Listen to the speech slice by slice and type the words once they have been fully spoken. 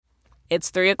It's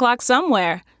 3 o'clock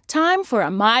somewhere. Time for a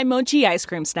My Mochi ice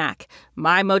cream snack.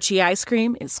 My Mochi ice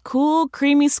cream is cool,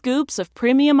 creamy scoops of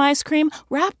premium ice cream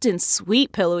wrapped in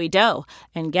sweet, pillowy dough.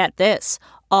 And get this,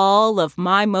 all of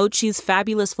My Mochi's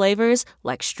fabulous flavors,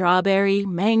 like strawberry,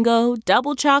 mango,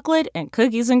 double chocolate, and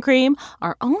cookies and cream,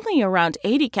 are only around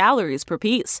 80 calories per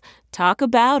piece. Talk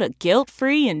about a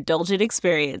guilt-free, indulgent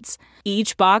experience.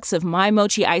 Each box of My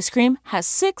Mochi ice cream has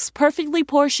 6 perfectly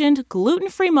portioned,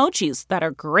 gluten-free mochis that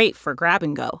are great for grab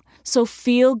and go. So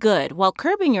feel good while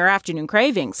curbing your afternoon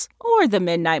cravings or the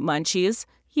midnight munchies.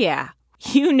 Yeah,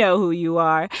 you know who you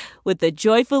are with the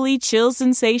joyfully chill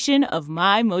sensation of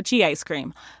My Mochi ice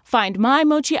cream. Find My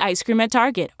Mochi ice cream at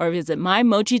Target or visit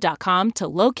MyMochi.com to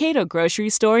locate a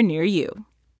grocery store near you.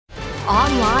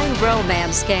 Online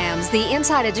romance scams, the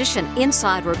Inside Edition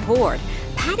Inside Report.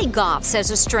 Patty Goff says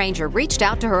a stranger reached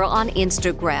out to her on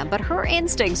Instagram, but her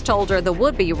instincts told her the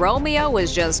would-be Romeo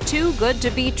was just too good to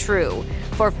be true.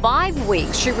 For 5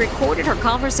 weeks, she recorded her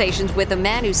conversations with a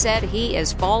man who said he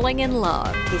is falling in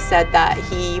love. He said that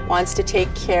he wants to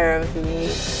take care of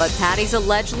me. But Patty's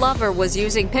alleged lover was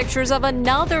using pictures of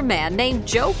another man named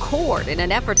Joe Court in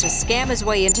an effort to scam his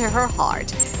way into her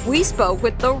heart. We spoke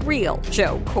with the real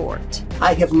Joe Court.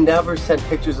 I have never sent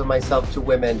pictures of myself to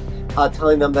women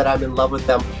telling them that I'm in love with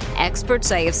them. Experts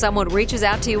say if someone reaches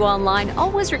out to you online,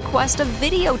 always request a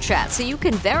video chat so you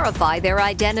can verify their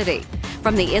identity.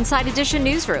 From the Inside Edition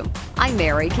newsroom, I'm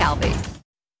Mary Calvi.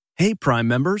 Hey, Prime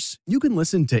members, you can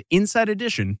listen to Inside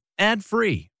Edition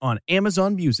ad-free on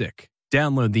Amazon Music.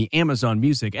 Download the Amazon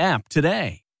Music app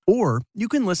today. Or you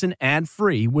can listen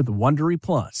ad-free with Wondery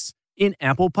Plus in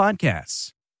Apple Podcasts.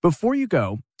 Before you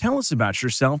go, tell us about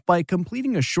yourself by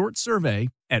completing a short survey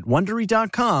at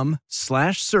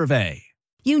Wondery.com/survey.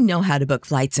 You know how to book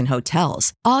flights and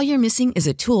hotels. All you're missing is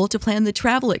a tool to plan the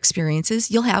travel experiences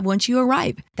you'll have once you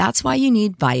arrive. That's why you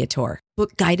need Viator.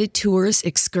 Book guided tours,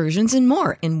 excursions, and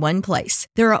more in one place.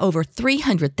 There are over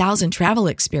 300,000 travel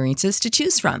experiences to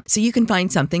choose from, so you can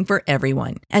find something for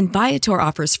everyone. And Viator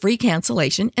offers free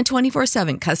cancellation and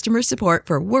 24/7 customer support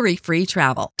for worry-free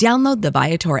travel. Download the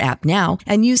Viator app now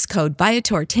and use code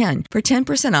Viator10 for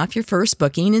 10% off your first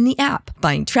booking in the app.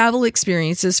 Find travel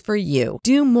experiences for you.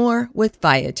 Do more with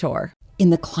Viator. In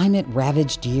the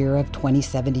climate-ravaged year of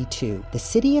 2072, the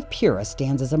city of Pura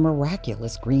stands as a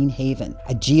miraculous green haven,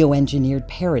 a geoengineered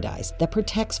paradise that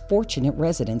protects fortunate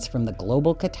residents from the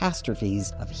global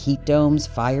catastrophes of heat domes,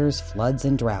 fires, floods,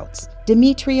 and droughts.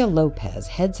 Demetria Lopez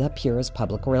heads up Pura's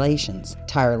public relations,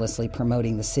 tirelessly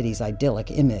promoting the city's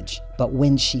idyllic image. But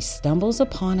when she stumbles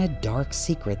upon a dark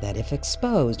secret that, if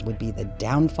exposed, would be the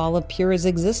downfall of Pura's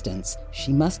existence,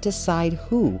 she must decide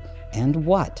who and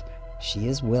what she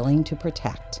is willing to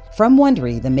protect. From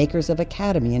Wondery, the makers of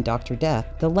Academy and Dr. Death,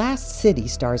 The Last City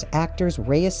stars actors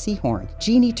Reyes Sehorn,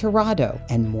 Jeannie Torrado,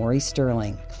 and Maury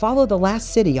Sterling. Follow The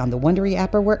Last City on the Wondery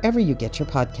app or wherever you get your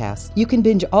podcasts. You can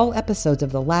binge all episodes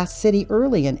of The Last City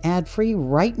early and ad-free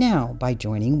right now by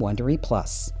joining Wondery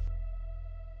Plus.